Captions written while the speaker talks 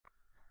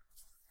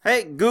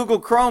Hey, Google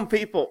Chrome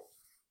people.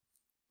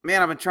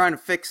 Man, I've been trying to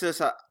fix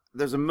this.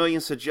 There's a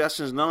million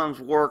suggestions. None of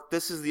them work.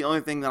 This is the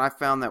only thing that I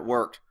found that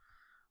worked.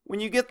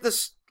 When you get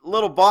this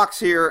little box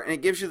here and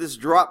it gives you this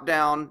drop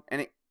down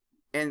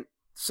and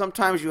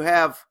sometimes you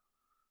have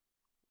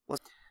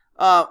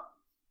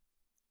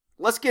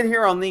let's get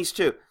here on these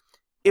two.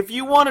 If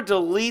you want to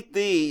delete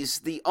these,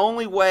 the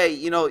only way,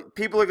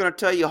 people are going to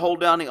tell you hold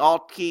down the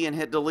Alt key and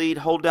hit delete,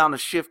 hold down the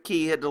Shift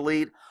key, hit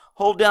delete,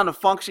 hold down the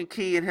Function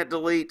key and hit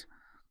delete.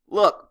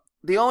 Look,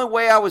 the only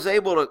way I was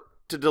able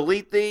to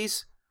delete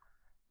these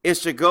is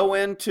to go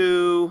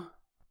into,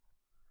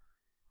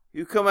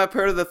 you come up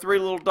here to the three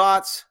little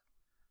dots,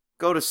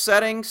 go to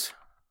Settings.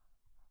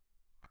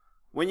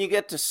 When you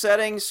get to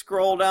Settings,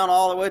 scroll down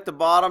all the way at the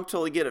bottom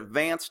till you get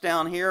Advanced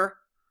down here.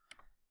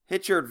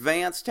 Hit your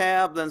Advanced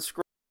tab, then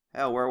scroll.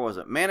 Hell, where was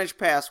it? Manage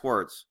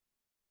Passwords.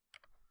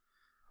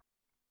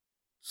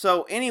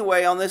 So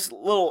anyway, on this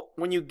little,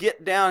 when you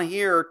get down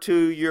here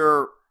to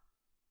your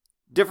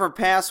different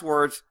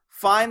passwords,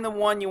 find the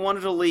one you want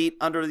to delete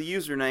under the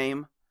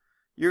username.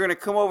 You're going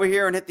to come over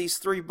here and hit these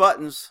three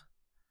buttons,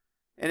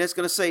 and it's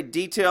going to say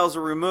Details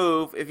or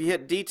Remove. If you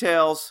hit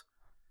Details,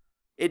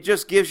 it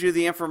just gives you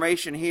the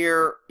information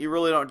here. You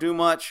really don't do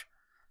much.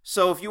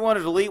 So if you want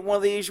to delete one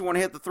of these, you want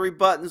to hit the three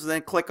buttons, and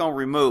then click on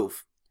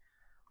Remove.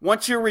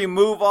 Once you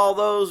remove all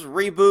those,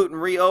 reboot and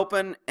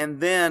reopen, and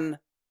then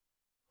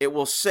it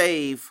will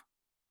save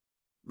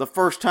the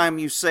first time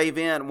you save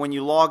in. When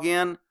you log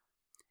in,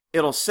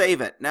 it'll save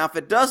it. Now, if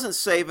it doesn't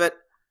save it,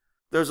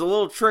 there's a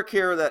little trick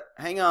here that,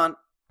 hang on.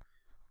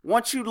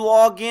 Once you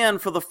log in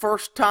for the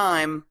first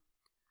time,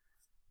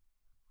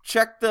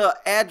 check the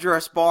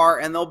address bar,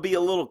 and there'll be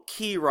a little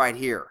key right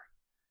here.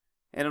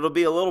 And it'll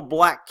be a little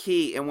black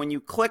key, and when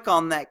you click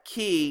on that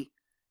key,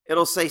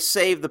 it'll say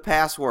Save the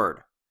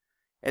Password.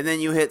 And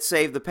then you hit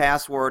Save the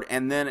Password,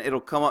 and then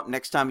it'll come up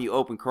next time you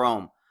open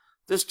Chrome.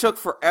 This took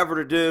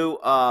forever to do.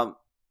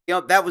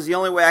 That was the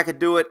only way I could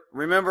do it.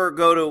 Remember,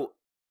 go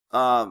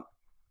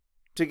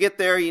to get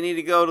there, you need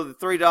to go to the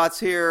three dots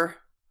here,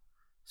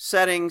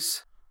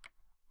 Settings,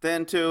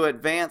 then to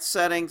Advanced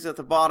Settings at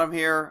the bottom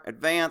here,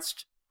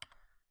 Advanced,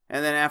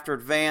 and then after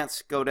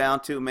Advanced, go down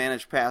to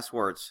Manage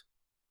Passwords.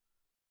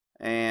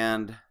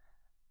 And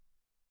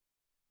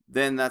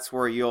then that's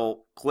where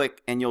you'll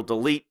click and you'll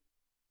delete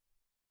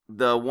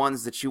the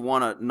ones that you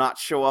want to not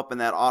show up in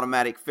that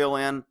automatic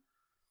fill-in.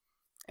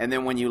 And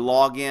then when you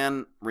log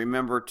in,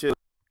 remember to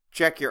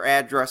check your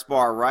address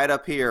bar right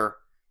up here,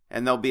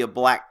 and there'll be a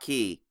black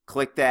key.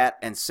 Click that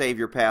and save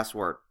your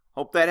password.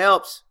 Hope that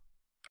helps.